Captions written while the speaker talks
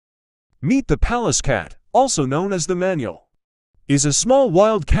Meet the Pallas cat, also known as the Manul. Is a small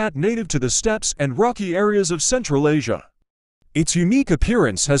wild cat native to the steppes and rocky areas of Central Asia. Its unique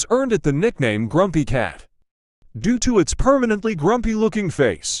appearance has earned it the nickname Grumpy Cat, due to its permanently grumpy-looking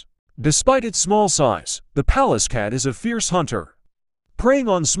face. Despite its small size, the Pallas cat is a fierce hunter. Preying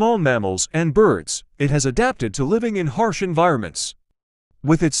on small mammals and birds, it has adapted to living in harsh environments,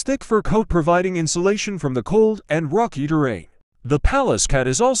 with its thick fur coat providing insulation from the cold and rocky terrain. The Pallas cat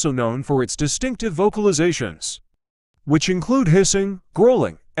is also known for its distinctive vocalizations, which include hissing,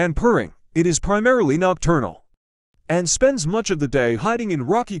 growling, and purring. It is primarily nocturnal, and spends much of the day hiding in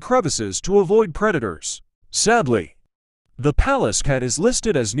rocky crevices to avoid predators. Sadly, the Pallas cat is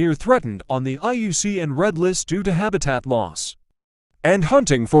listed as near threatened on the IUCN Red List due to habitat loss and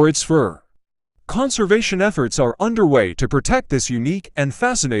hunting for its fur. Conservation efforts are underway to protect this unique and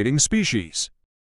fascinating species.